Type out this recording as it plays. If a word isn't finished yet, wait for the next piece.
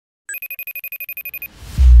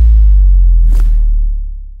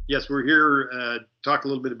Yes, we're here talk a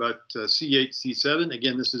little bit about C8, C7.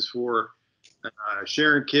 Again, this is for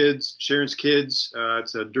Sharon's Kids.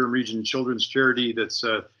 It's a Durham Region children's charity that's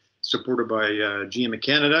supported by GM of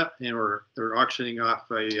Canada, and they're auctioning off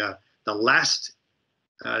the last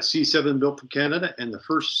C7 built for Canada and the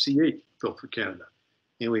first C8 built for Canada.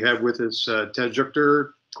 And we have with us Ted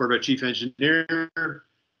Juchter, Corvette Chief Engineer,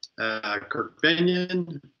 Kirk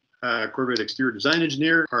Benyon, Corvette Exterior Design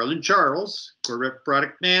Engineer, Harlan Charles, Corvette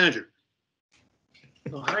Product Manager.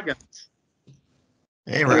 Oh, hi, guys.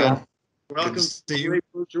 Hey, Ron. Welcome to the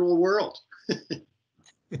virtual world. I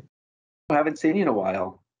haven't seen you in a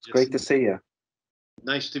while. It's great to see you.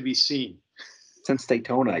 Nice to be seen. Since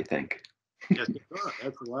Daytona, I think. Yes,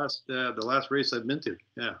 that's the last race I've been to.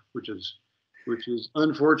 Yeah, which is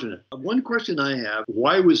unfortunate. One question I have: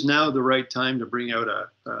 why was now the right time to bring out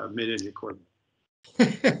a mid-engine Corvette?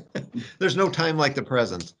 There's no time like the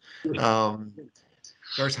present. Of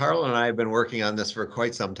course, Harlan and I have been working on this for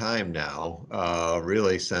quite some time now,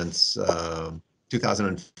 really since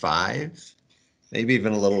 2005, maybe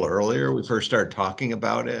even a little earlier. We first started talking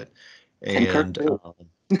about it, and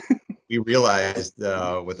we realized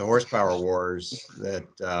with the horsepower wars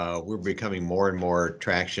that we're becoming more and more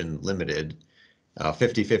traction limited.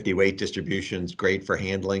 50-50 weight distributions, great for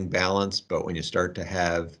handling balance, but when you start to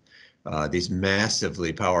have these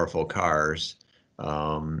massively powerful cars,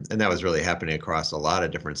 and that was really happening across a lot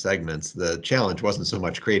of different segments. The challenge wasn't so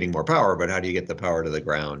much creating more power, but how do you get the power to the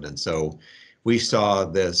ground? And so we saw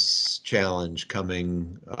this challenge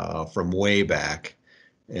coming from way back,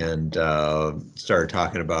 and started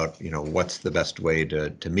talking about, what's the best way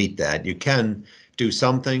to meet that. You can do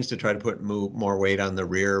some things to try to put more weight on the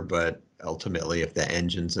rear, but ultimately, if the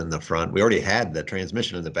engine's in the front, we already had the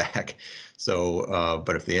transmission in the back. So,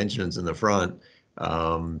 but if the engine's in the front,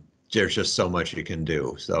 there's just so much you can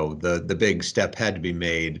do. So the big step had to be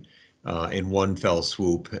made in one fell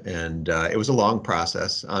swoop, and it was a long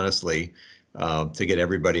process, honestly, to get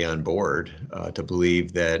everybody on board to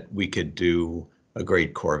believe that we could do a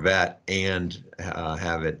great Corvette and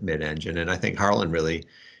have it mid-engine. And I think Harlan really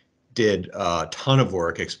did a ton of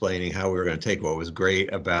work explaining how we were going to take what was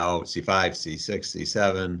great about C5, C6,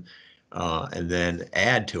 C7, and then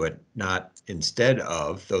add to it, not instead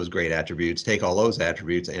of those great attributes, take all those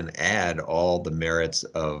attributes and add all the merits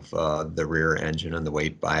of the rear engine and the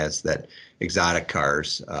weight bias that exotic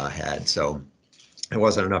cars had. So it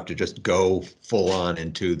wasn't enough to just go full on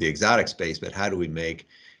into the exotic space, but how do we make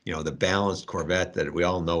the balanced Corvette that we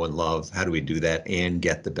all know and love? How do we do that and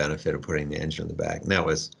get the benefit of putting the engine in the back? And that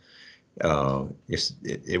was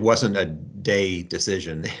it wasn't a day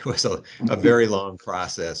decision. It was a very long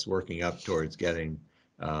process working up towards getting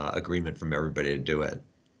agreement from everybody to do it.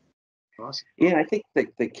 Awesome. Yeah, I think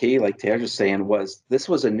the key, like Tej was saying, was this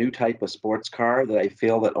was a new type of sports car that I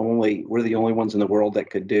feel that we're the only ones in the world that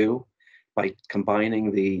could do, by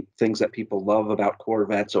combining the things that people love about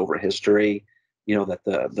Corvettes over history, that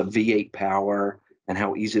the V8 power and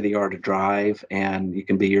how easy they are to drive, and you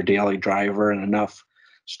can be your daily driver and enough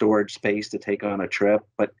storage space to take on a trip,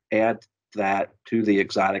 but add that to the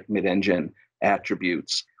exotic mid-engine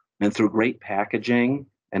attributes. And through great packaging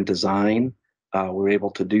and design, we're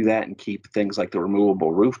able to do that and keep things like the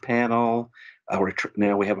removable roof panel.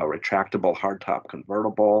 Now we have a retractable hardtop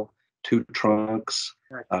convertible, 2 trunks,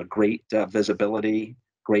 great visibility,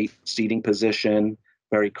 great seating position,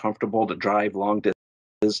 very comfortable to drive long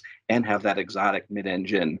distances, and have that exotic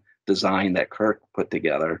mid-engine design that Kirk put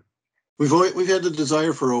together. We've had the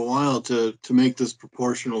desire for a while to make this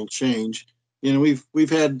proportional change. We've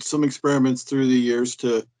had some experiments through the years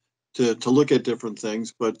to look at different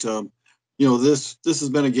things, but this has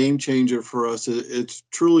been a game changer for us. It's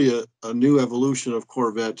truly a new evolution of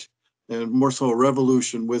Corvette, and more so a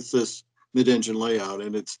revolution with this mid-engine layout,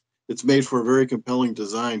 and it's made for a very compelling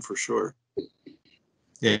design for sure.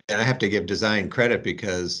 Yeah, and I have to give design credit,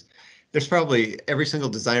 because there's probably every single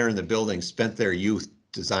designer in the building spent their youth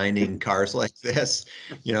designing cars like this.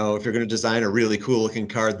 If you're going to design a really cool looking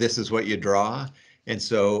car, this is what you draw. And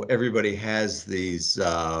so everybody has these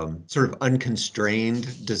sort of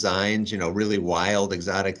unconstrained designs, really wild,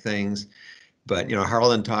 exotic things. But,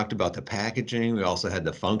 Harlan talked about the packaging. We also had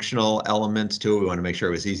the functional elements to it. We want to make sure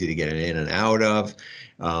it was easy to get it in and out of.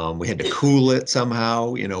 We had to cool it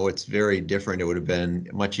somehow. It's very different. It would have been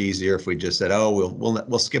much easier if we just said, oh,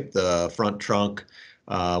 we'll skip the front trunk.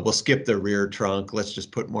 We'll skip the rear trunk. Let's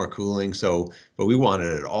just put more cooling. But we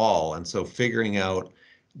wanted it all. And so figuring out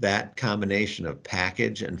that combination of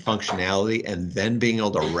package and functionality, and then being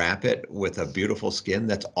able to wrap it with a beautiful skin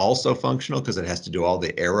that's also functional, because it has to do all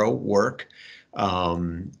the aero work,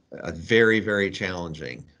 very, very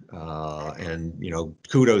challenging. And,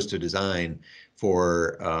 kudos to design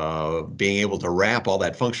for being able to wrap all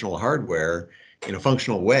that functional hardware in a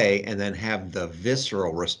functional way and then have the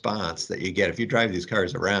visceral response that you get. If you drive these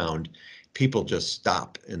cars around, people just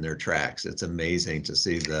stop in their tracks. It's amazing to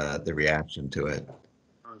see the reaction to it.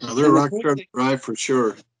 They're a rock star drive for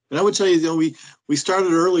sure. And I would tell you, we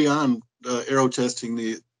started early on aero testing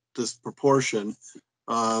this proportion,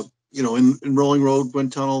 in rolling road,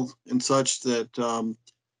 wind tunnel, and such that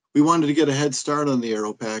we wanted to get a head start on the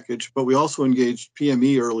aero package, but we also engaged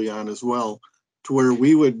PME early on as well, to where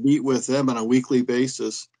we would meet with them on a weekly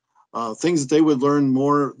basis. Things that they would learn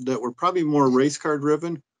more that were probably more race car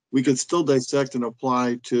driven, we could still dissect and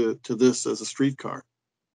apply to this as a street car.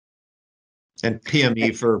 And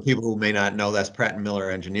PME, for people who may not know, that's Pratt and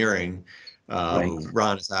Miller Engineering, Right. who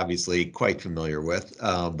Ron is obviously quite familiar with.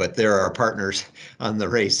 But there are partners on the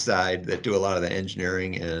race side that do a lot of the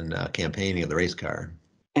engineering and campaigning of the race car.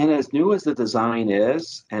 And as new as the design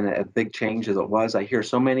is, and a big change as it was, I hear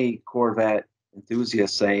so many Corvette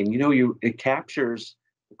enthusiasts saying, it captures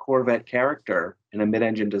the Corvette character in a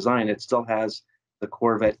mid-engine design. It still has the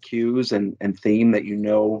Corvette cues and theme that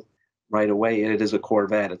right away. It is a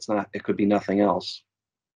Corvette. It's not. It could be nothing else.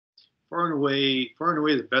 Far and away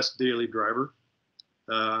the best daily driver.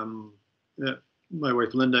 My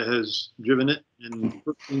wife Linda has driven it, and the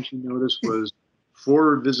first thing she noticed was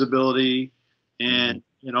forward visibility, and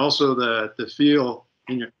also the feel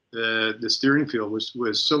in the steering feel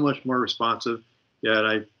was so much more responsive. Yet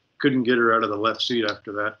I couldn't get her out of the left seat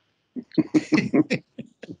after that.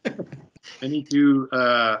 I need to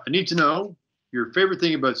know your favorite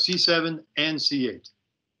thing about C7 and C8.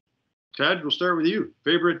 Chad, we'll start with you.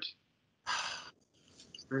 Favorite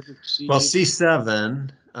C8? Well,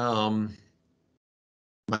 C7,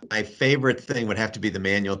 my favorite thing would have to be the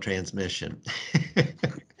manual transmission.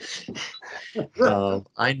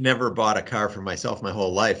 I never bought a car for myself my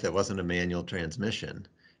whole life that wasn't a manual transmission.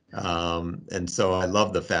 And so I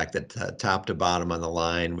love the fact that top to bottom on the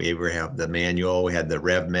line, we have the manual, we had the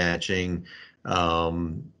rev matching.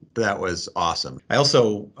 That was awesome. I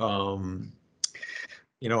also, I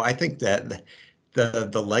think that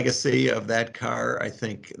the legacy of that car, I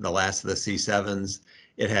think the last of the C7s,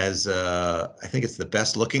 it has, I think it's the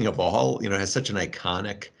best looking of all. It has such an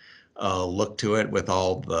iconic look to it with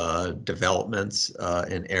all the developments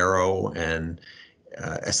in aero and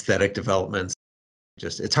aesthetic developments.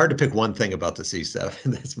 It's hard to pick one thing about the C7.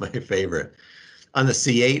 That's my favorite. On the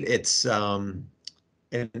C8, it's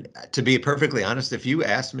and to be perfectly honest, if you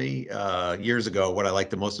asked me years ago what I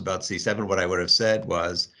liked the most about C7, what I would have said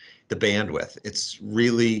was the bandwidth. It's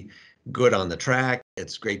really good on the track.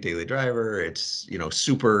 It's great daily driver. It's,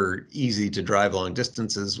 super easy to drive long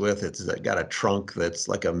distances with. It's got a trunk that's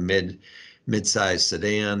like a mid-sized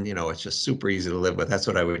sedan. It's just super easy to live with. That's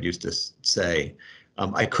what I would used to say.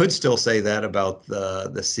 I could still say that about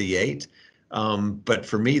the C8. But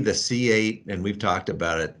for me, the C8, and we've talked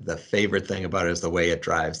about it, the favorite thing about it is the way it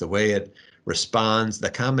drives, the way it responds, the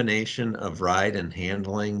combination of ride and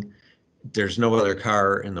handling. There's no other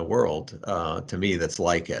car in the world, to me, that's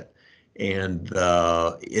like it. And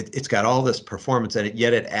it's got all this performance in it,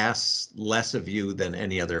 yet it asks less of you than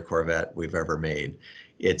any other Corvette we've ever made.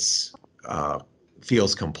 It's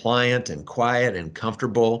feels compliant and quiet and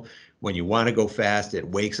comfortable. When you want to go fast, it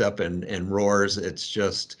wakes up and roars.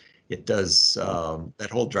 It does that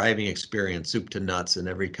whole driving experience, soup to nuts, and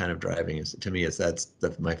every kind of driving to me that's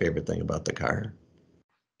my favorite thing about the car.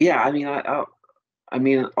 Yeah, I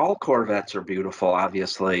mean, all Corvettes are beautiful,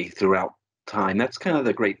 obviously, throughout time. That's kind of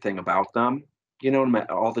the great thing about them,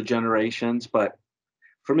 all the generations. But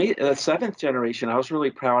for me, the seventh generation, I was really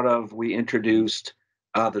proud of. We introduced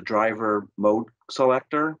the driver mode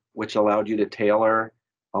selector, which allowed you to tailor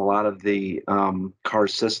a lot of the car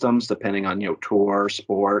systems depending on tour,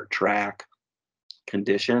 sport, track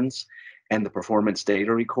conditions, and the performance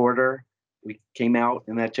data recorder. We came out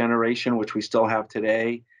in that generation, which we still have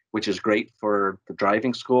today, which is great for the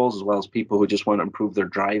driving schools as well as people who just want to improve their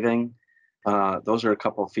driving. Those are a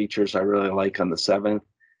couple of features I really like on the 7th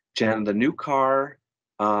gen. The new car,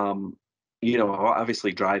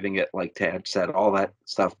 obviously driving it, like Tad said, all that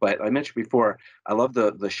stuff. But I mentioned before, I love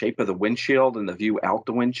the shape of the windshield and the view out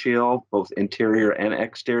the windshield, both interior and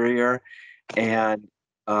exterior. And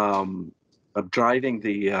of driving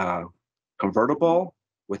the convertible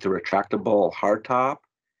with the retractable hardtop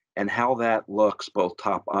and how that looks both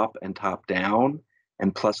top up and top down,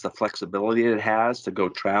 and plus the flexibility it has to go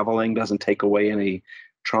traveling, doesn't take away any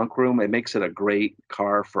trunk room. It makes it a great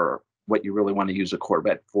car for what you really want to use a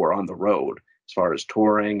Corvette for on the road, as far as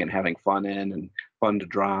touring and having fun and fun to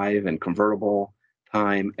drive and convertible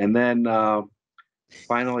time. And then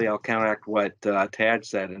finally, I'll counteract what Tad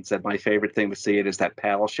said and said my favorite thing to see it is that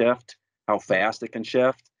paddle shift, how fast it can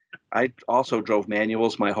shift. I also drove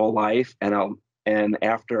manuals my whole life, and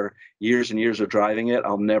after years and years of driving it,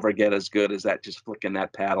 I'll never get as good as that, just flicking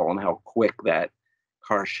that paddle and how quick that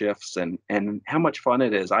car shifts and how much fun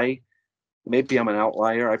it is. Maybe I'm an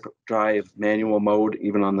outlier. I drive manual mode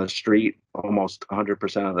even on the street almost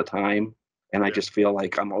 100% of the time, and I just feel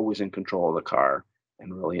like I'm always in control of the car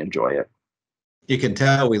and really enjoy it. You can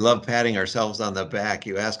tell we love patting ourselves on the back.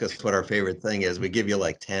 You ask us what our favorite thing is, we give you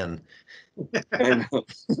like 10. And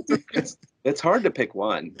it's hard to pick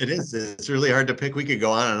one. It is. It's really hard to pick. We could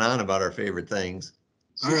go on and on about our favorite things.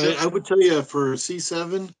 All right, I would tell you for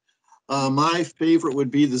C7, my favorite would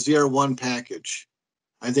be the ZR1 package.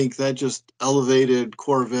 I think that just elevated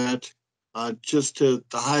Corvette just to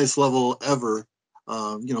the highest level ever,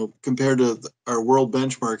 compared to our world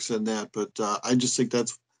benchmarks in that. But I just think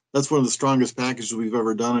that's one of the strongest packages we've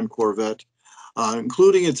ever done in Corvette,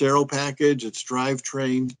 including its aero package, its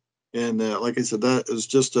drivetrain. And like I said, that is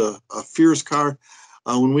just a fierce car.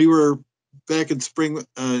 When we were back in Spring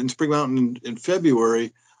Mountain in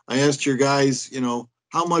February, I asked your guys,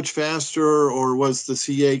 how much faster or was the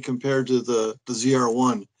C8 compared to the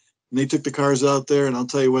ZR1? And they took the cars out there, and I'll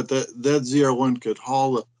tell you what, that ZR1 could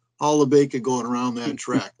haul the bacon going around that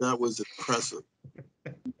track. That was impressive.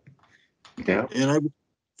 Yeah. And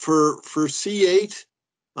for C8,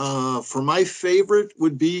 for my favorite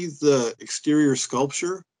would be the exterior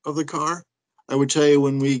sculpture of the car. I would tell you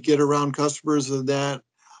when we get around customers of that,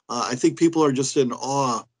 I think people are just in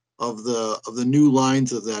awe of the new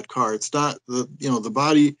lines of that car. It's not the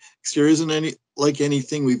body exterior isn't like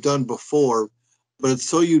anything we've done before, but it's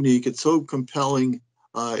so unique. It's so compelling.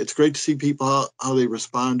 It's great to see people how they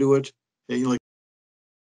respond to it. And,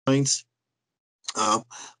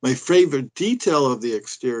 my favorite detail of the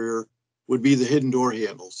exterior would be the hidden door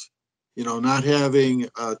handles. Not having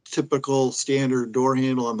a typical standard door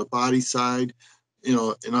handle on the body side,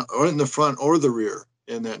 or in the front or the rear.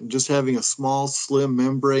 And that just having a small, slim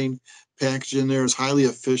membrane package in there is highly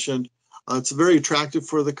efficient. It's very attractive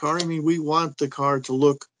for the car. I mean, we want the car to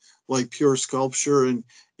look like pure sculpture, and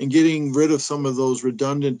getting rid of some of those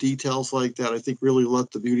redundant details like that, I think really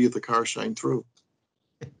let the beauty of the car shine through.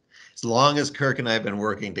 As long as Kirk and I have been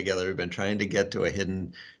working together, we've been trying to get to a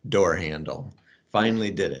hidden door handle.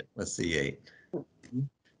 Finally did it with C8.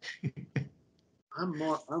 I'm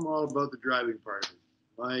all about the driving part.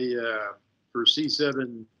 For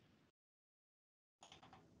C7,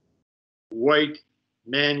 white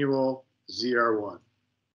manual ZR1.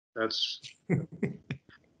 That's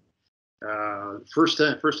first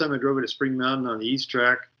time I drove it at Spring Mountain on the East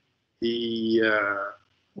Track.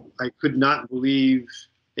 I could not believe,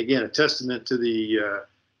 again, a testament to the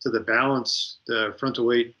balance, the front to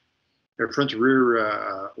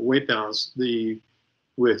rear weight balance.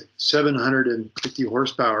 With 750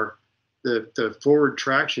 horsepower, the forward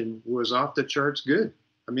traction was off the charts good.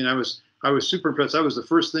 I mean, I was super impressed. That was the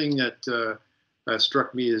first thing that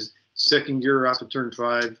struck me is second gear off of turn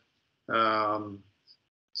 5,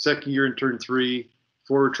 second gear in turn 3,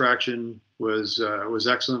 forward traction was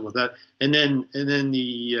excellent with that. And then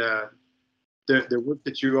the work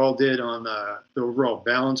that you all did on the overall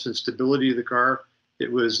balance and stability of the car.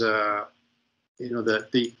 It was the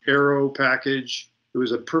aero package. It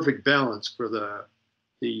was a perfect balance for the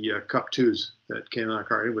Cup 2s that came out of the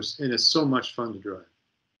car. It's so much fun to drive.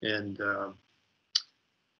 And I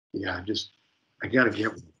got to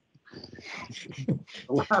get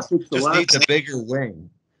one. Just needs a bigger wing.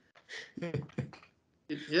 Yeah,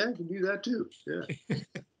 I can do that too. Yeah.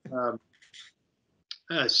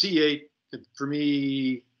 C8, for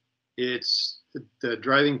me, it's the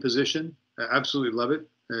driving position. I absolutely love it.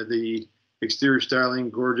 The exterior styling,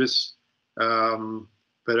 gorgeous.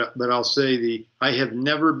 But I'll say I have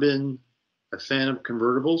never been a fan of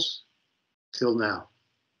convertibles till now.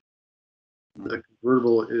 The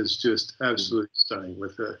convertible is just absolutely stunning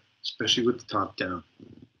especially with the top down.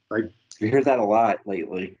 You hear that a lot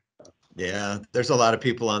lately. Yeah, there's a lot of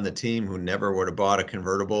people on the team who never would have bought a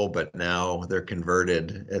convertible, but now they're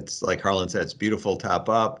converted. It's like Harlan said, it's beautiful top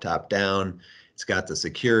up, top down. It's got the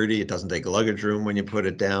security. It doesn't take luggage room when you put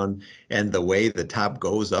it down. And the way the top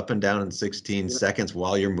goes up and down in 16 seconds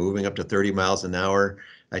while you're moving up to 30 miles an hour,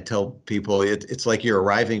 I tell people it's like you're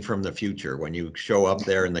arriving from the future when you show up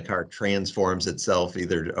there and the car transforms itself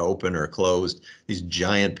either to open or closed. These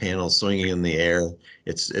giant panels swinging in the air.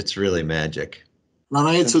 It's really magic. When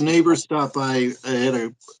I had some neighbors stop by, I had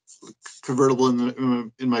a convertible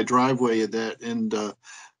in my driveway and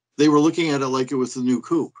they were looking at it like it was the new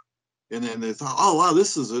coupe. And then they thought, oh wow,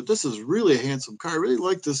 this is really a handsome car. I really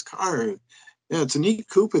like this car. Yeah, it's a neat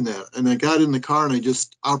coupe in that. And I got in the car and I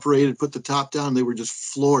just operated, put the top down. They were just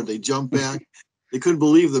floored. They jumped back. They couldn't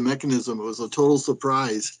believe the mechanism. It was a total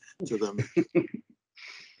surprise to them.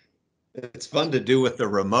 It's fun to do with the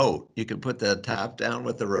remote. You can put the top down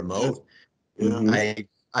with the remote. Yeah.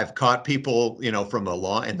 I've caught people, from a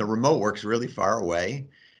long, and the remote works really far away.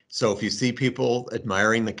 So if you see people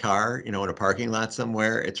admiring the car, in a parking lot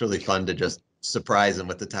somewhere, it's really fun to just surprise them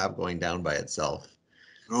with the top going down by itself.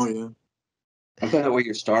 Oh, yeah. I thought that way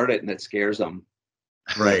you start it and it scares them.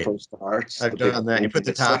 When it first starts. I've done that. You put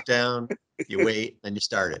the top down, you wait, then you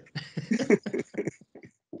start it.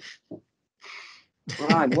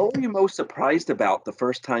 Ron, what were you most surprised about the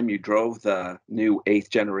first time you drove the new 8th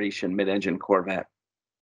generation mid-engine Corvette?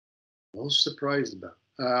 Most surprised about?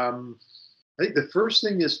 I think the first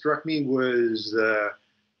thing that struck me was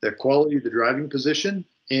the quality of the driving position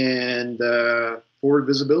and forward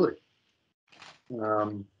visibility.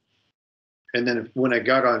 And then when I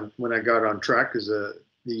got on track, because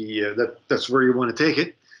that's where you want to take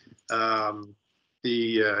it.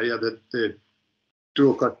 The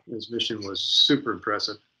dual clutch transmission was super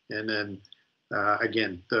impressive, and then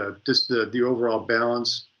again the overall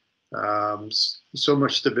balance, so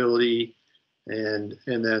much stability, and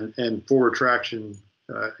forward traction,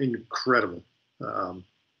 incredible.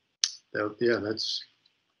 That's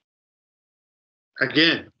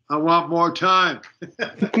again. I want more time.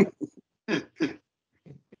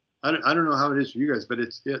 I don't know how it is for you guys, but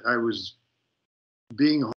I was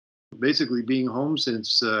basically being home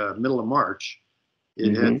since middle of March.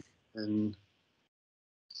 It had been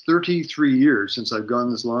 33 years since I've gone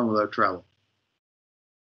this long without travel.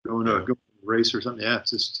 Going to a race or something. Yeah,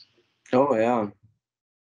 it's just. Oh yeah,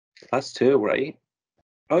 us too, right?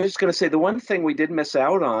 I was just going to say the one thing we did miss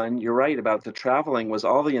out on. You're right about the traveling was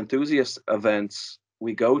all the enthusiast events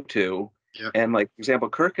we go to. Yep. And like, for example,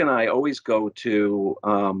 Kirk and I always go to,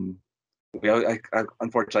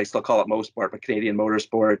 unfortunately, I still call it Mosport, but Canadian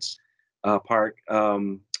Motorsports Park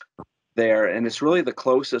there. And it's really the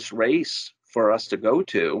closest race for us to go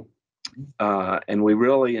to. And we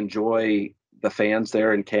really enjoy the fans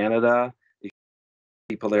there in Canada.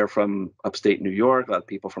 People there from upstate New York, a lot of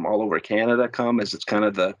people from all over Canada come, as it's kind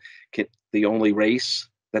of the only race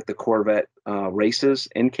that the Corvette races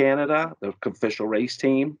in Canada, the official race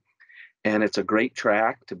team. And it's a great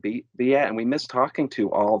track to be at. And we miss talking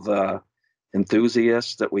to all the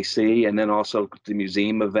enthusiasts that we see, and then also the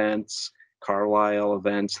museum events, Carlisle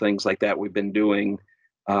events, things like that. We've been doing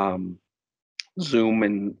Zoom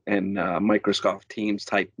and Microsoft Teams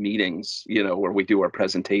type meetings, where we do our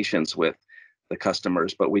presentations with the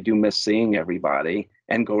customers. But we do miss seeing everybody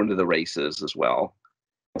and going to the races as well.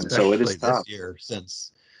 And especially so it is tough. This year,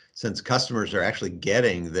 since customers are actually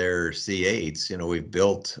getting their C8s, we've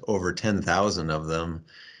built over 10,000 of them.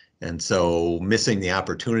 And so missing the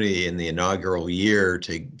opportunity in the inaugural year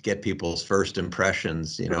to get people's first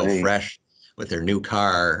impressions, Right. fresh with their new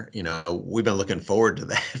car, we've been looking forward to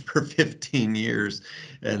that for 15 years.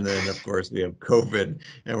 And then, of course, we have COVID,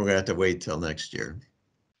 and we're going to have to wait till next year.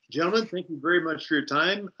 Gentlemen, thank you very much for your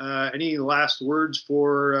time. Any last words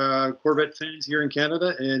for Corvette fans here in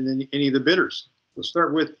Canada and any of the bidders? We'll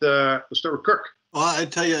start with Kirk. Well, I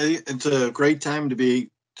tell you, it's a great time to be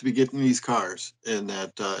getting these cars, and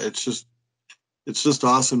that it's just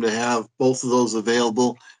awesome to have both of those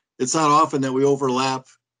available. It's not often that we overlap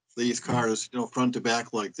these cars, front to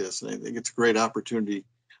back like this, and I think it's a great opportunity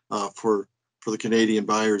for the Canadian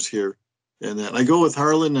buyers here. And that I go with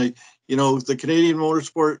Harlan. The Canadian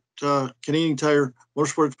Canadian Tire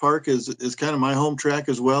Motorsports Park is kind of my home track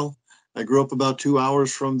as well. I grew up about 2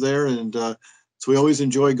 hours from there, and so we always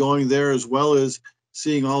enjoy going there, as well as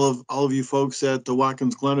seeing all of you folks at the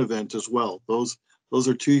Watkins Glen event as well. Those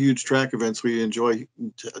are two huge track events we enjoy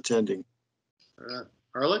attending.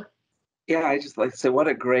 Harlan? Yeah, I just like to say what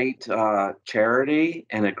a great charity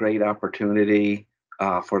and a great opportunity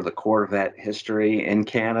for the Corvette history in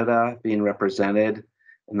Canada being represented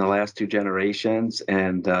in the last 2 generations.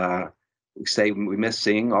 And we miss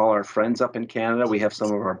seeing all our friends up in Canada. We have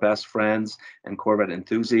some of our best friends and Corvette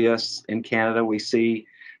enthusiasts in Canada we see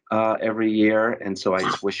every year. And so I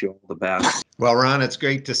just wish you all the best. Well, Ron, it's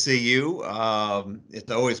great to see you.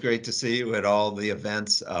 It's always great to see you at all the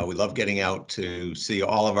events. We love getting out to see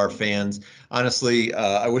all of our fans. Honestly,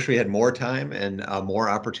 I wish we had more time and more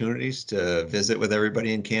opportunities to visit with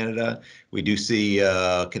everybody in Canada. We do see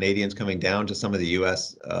Canadians coming down to some of the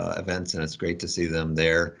U.S. Events, and it's great to see them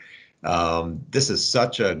there. This is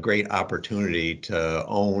such a great opportunity to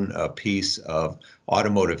own a piece of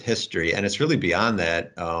automotive history, and it's really beyond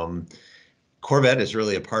that. Corvette is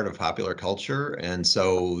really a part of popular culture, and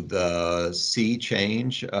so the sea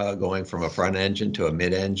change, going from a front engine to a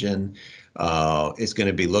mid-engine, is going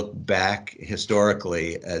to be looked back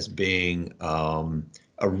historically as being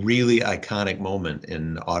a really iconic moment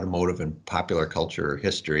in automotive and popular culture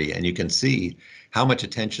history. And you can see how much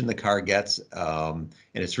attention the car gets, and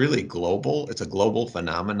it's really global. It's a global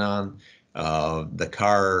phenomenon. The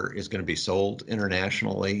car is going to be sold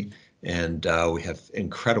internationally, and we have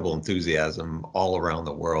incredible enthusiasm all around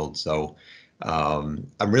the world. So I'm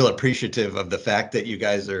real appreciative of the fact that you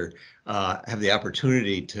guys are have the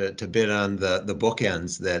opportunity to bid on the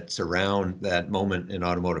bookends that surround that moment in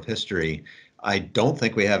automotive history. I don't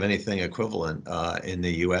think we have anything equivalent in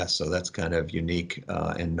the U.S., so that's kind of unique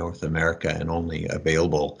in North America and only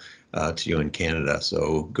available to you in Canada.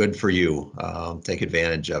 So good for you. Take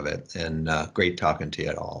advantage of it, and great talking to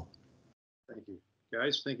you all. Thank you,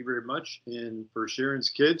 guys. Thank you very much. And for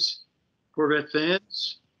Sharon's kids, Corvette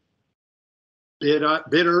fans, bid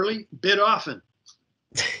early, bid often.